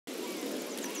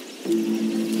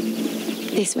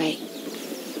This way.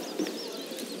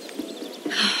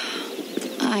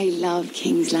 I love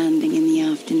King's Landing in the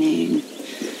afternoon.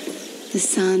 The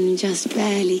sun just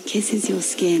barely kisses your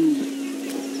skin.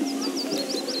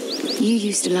 You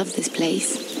used to love this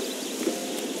place.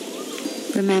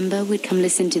 Remember, we'd come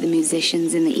listen to the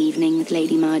musicians in the evening with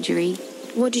Lady Marjorie?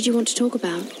 What did you want to talk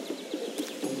about?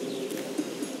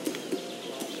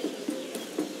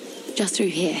 Just through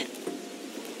here.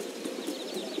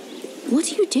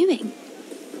 What are you doing?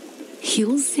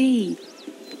 You'll see.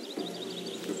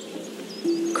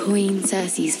 Queen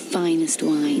Cersei's finest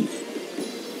wine.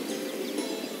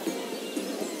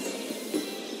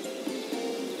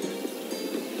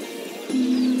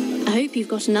 I hope you've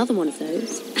got another one of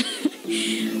those.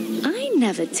 I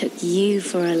never took you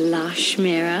for a lush,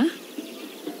 Mira.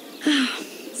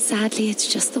 Sadly, it's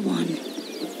just the one.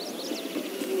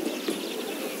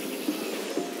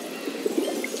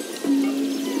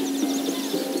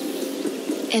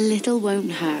 A little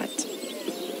won't hurt.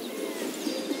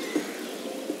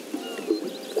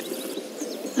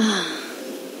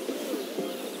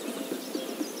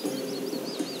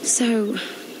 So,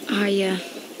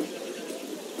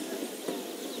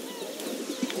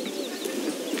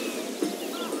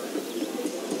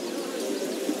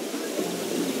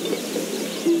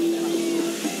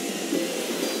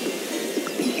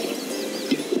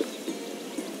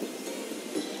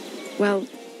 well,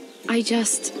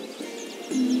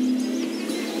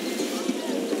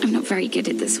 I'm not very good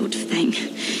at this sort of thing.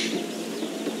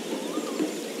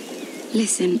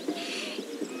 Listen,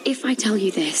 if I tell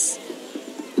you this,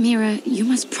 Mira, you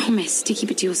must promise to keep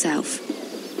it to yourself.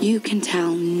 You can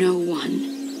tell no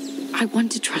one. I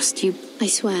want to trust you. I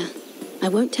swear, I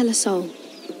won't tell a soul.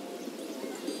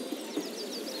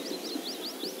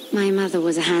 My mother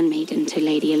was a handmaiden to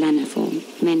Lady Elena for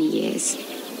many years.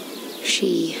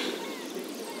 She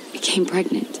became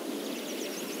pregnant.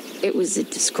 It was a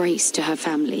disgrace to her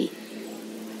family.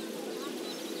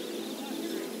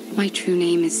 My true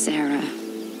name is Sarah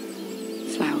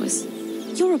Flowers.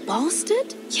 You're a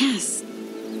bastard? Yes.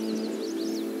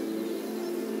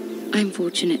 I'm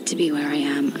fortunate to be where I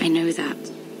am, I know that.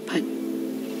 But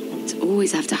to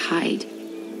always have to hide.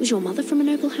 Was your mother from a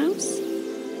noble house?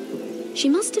 She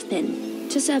must have been,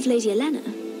 to serve Lady Elena.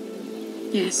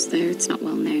 Yes, though it's not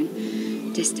well known.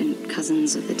 Distant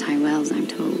cousins of the Tyrells, I'm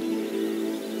told.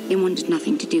 They wanted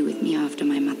nothing to do with me after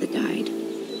my mother died.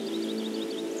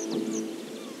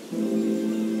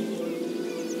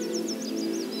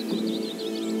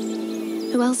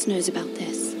 Who else knows about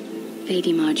this?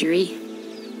 Lady Marjorie,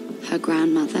 her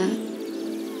grandmother,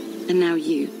 and now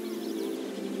you.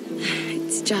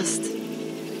 It's just...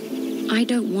 I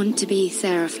don't want to be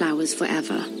Sarah Flowers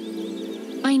forever.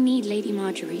 I need Lady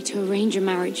Marjorie to arrange a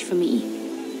marriage for me.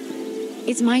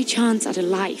 It's my chance at a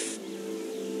life.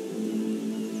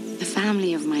 A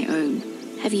family of my own.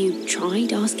 Have you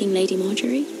tried asking Lady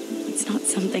Marjorie? It's not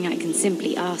something I can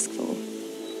simply ask for.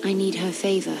 I need her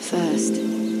favor first.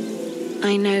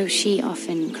 I know she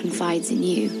often confides in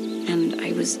you, and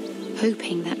I was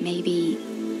hoping that maybe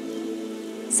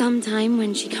sometime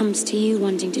when she comes to you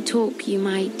wanting to talk, you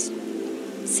might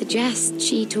suggest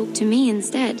she talk to me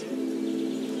instead.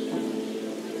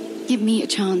 Give me a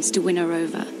chance to win her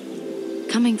over.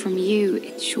 Coming from you,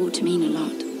 it's sure to mean a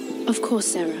lot. Of course,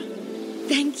 Sarah.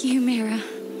 Thank you, Mira.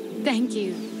 Thank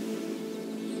you.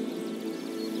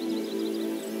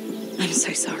 I'm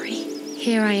so sorry.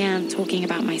 Here I am talking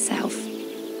about myself.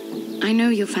 I know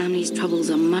your family's troubles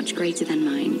are much greater than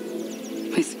mine,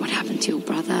 with what happened to your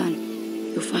brother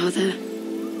and your father.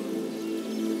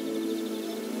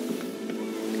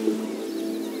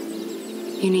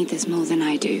 You need this more than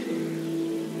I do.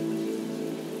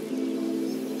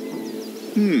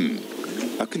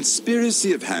 A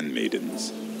conspiracy of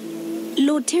handmaidens.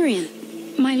 Lord Tyrion.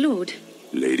 My lord.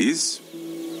 Ladies,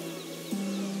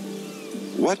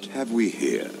 what have we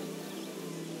here?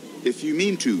 If you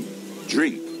mean to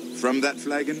drink from that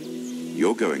flagon,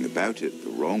 you're going about it the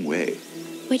wrong way.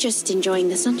 We're just enjoying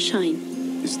the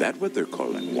sunshine. Is that what they're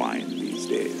calling wine these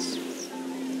days?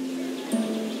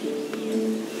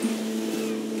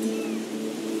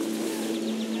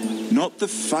 Not the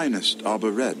finest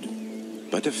arbor red,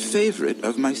 but a favorite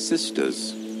of my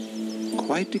sister's.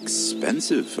 Quite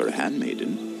expensive for a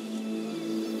handmaiden.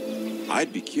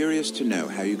 I'd be curious to know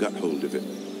how you got hold of it.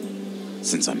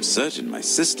 Since I'm certain my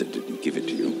sister didn't give it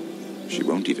to you, she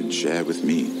won't even share with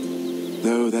me.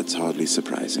 Though that's hardly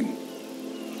surprising.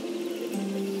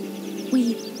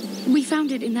 We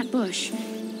found it in that bush,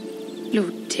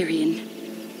 Lord Tyrion.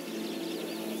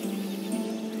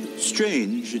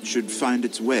 Strange it should find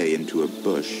its way into a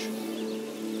bush.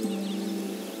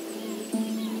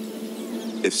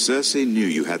 If Cersei knew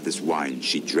you had this wine,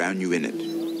 she'd drown you in it.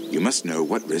 You must know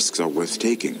what risks are worth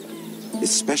taking,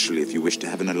 especially if you wish to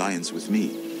have an alliance with me.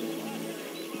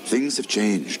 Things have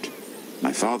changed.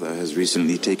 My father has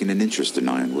recently taken an interest in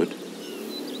Ironwood.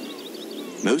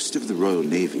 Most of the Royal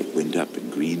Navy went up in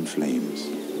green flames.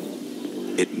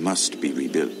 It must be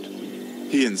rebuilt.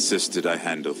 He insisted I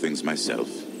handle things myself.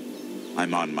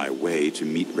 I'm on my way to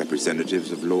meet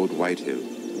representatives of Lord Whitehill.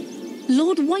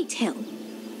 Lord Whitehill?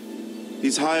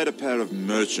 He's hired a pair of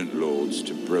merchant lords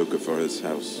to broker for his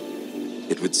house.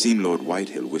 It would seem Lord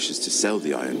Whitehill wishes to sell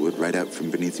the Ironwood right out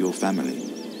from beneath your family.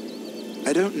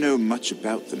 I don't know much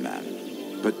about the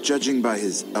man, but judging by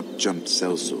his up-jumped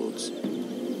sellswords...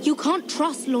 You can't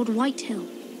trust Lord Whitehill.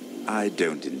 I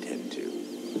don't intend to.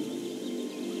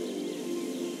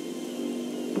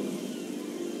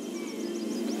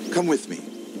 Come with me.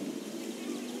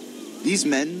 These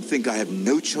men think I have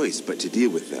no choice but to deal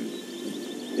with them.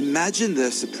 Imagine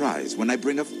their surprise when I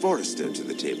bring a forester to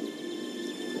the table.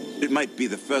 It might be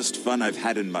the first fun I've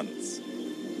had in months.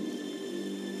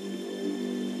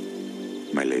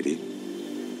 My lady.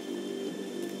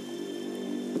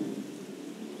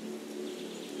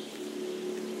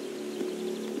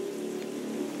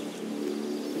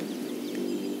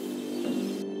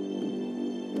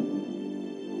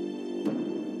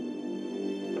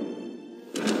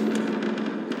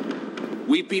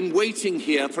 We've been waiting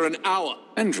here for an hour.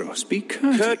 Andros, be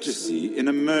courteous. Courtesy in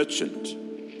a merchant.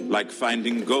 Like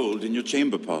finding gold in your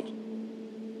chamber pot.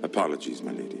 Apologies,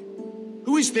 my lady.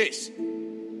 Who is this?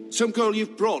 Some girl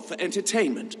you've brought for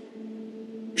entertainment?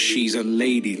 She's a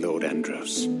lady, Lord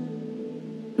Andros.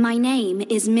 My name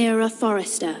is Mira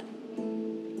Forrester.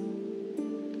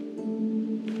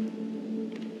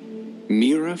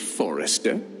 Mira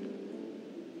Forrester?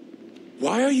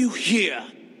 Why are you here?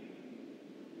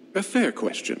 A fair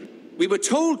question. We were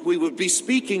told we would be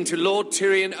speaking to Lord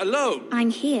Tyrion alone. I'm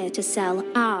here to sell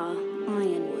our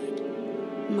Ironwood,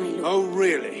 my lord. Oh,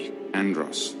 really?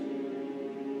 Andros.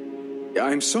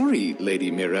 I'm sorry,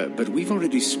 Lady Mira, but we've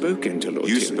already spoken to Lord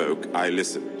You Tyrion. spoke, I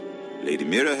listened. Lady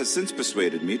Mira has since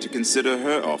persuaded me to consider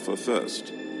her offer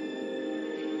first.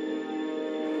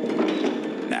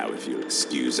 Now, if you'll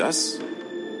excuse us...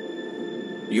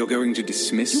 You're going to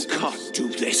dismiss You can't do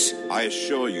this. I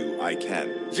assure you I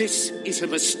can. This is a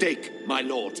mistake, my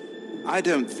lord. I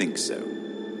don't think so.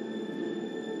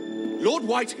 Lord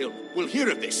Whitehill will hear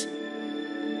of this.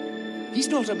 He's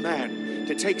not a man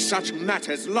to take such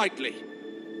matters lightly.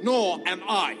 Nor am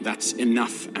I. That's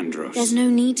enough, Andros. There's no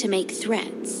need to make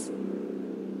threats.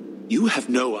 You have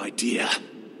no idea.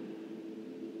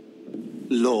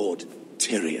 Lord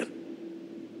Tyrion.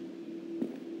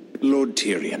 Lord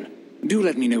Tyrion, do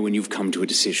let me know when you've come to a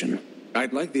decision.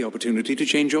 I'd like the opportunity to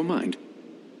change your mind.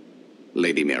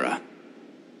 Lady Mira.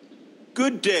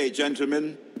 Good day,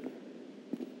 gentlemen.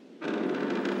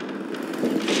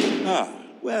 Ah,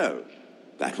 well,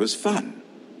 that was fun.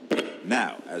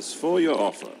 Now, as for your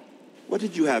offer, what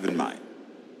did you have in mind?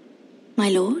 My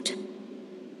lord?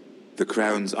 The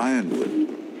Crown's Ironwood.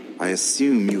 I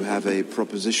assume you have a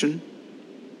proposition?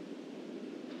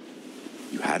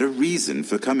 You had a reason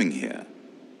for coming here.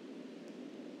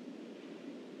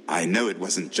 I know it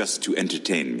wasn't just to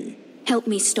entertain me. Help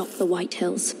me stop the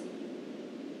Whitehills.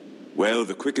 Well,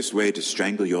 the quickest way to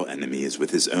strangle your enemy is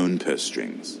with his own purse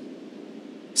strings.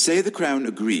 Say the Crown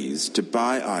agrees to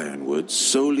buy Ironwood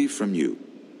solely from you.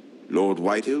 Lord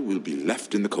Whitehill will be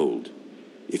left in the cold.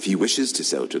 If he wishes to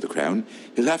sell to the Crown,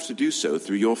 he'll have to do so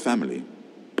through your family.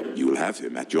 You will have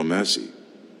him at your mercy.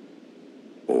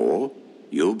 Or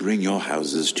you'll bring your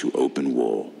houses to open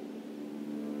war.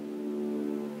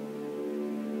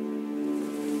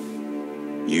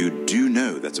 You do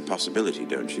know that's a possibility,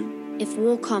 don't you? If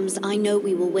war comes, I know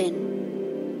we will win.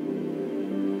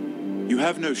 You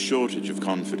have no shortage of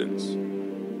confidence.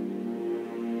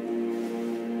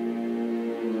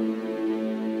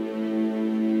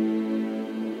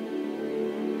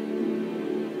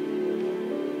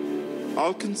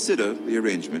 I'll consider the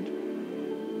arrangement.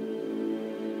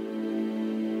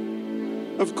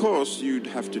 Of course, you'd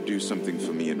have to do something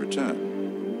for me in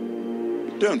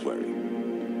return. Don't worry.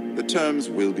 The terms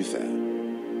will be fair.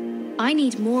 I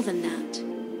need more than that.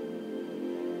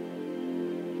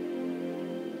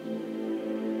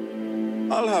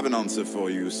 I'll have an answer for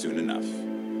you soon enough.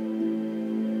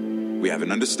 We have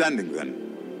an understanding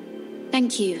then.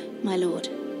 Thank you, my lord.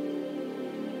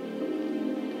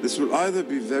 This will either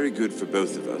be very good for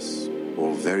both of us,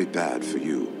 or very bad for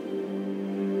you.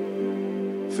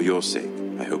 For your sake,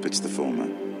 I hope it's the former.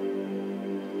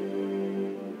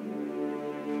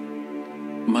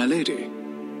 My lady.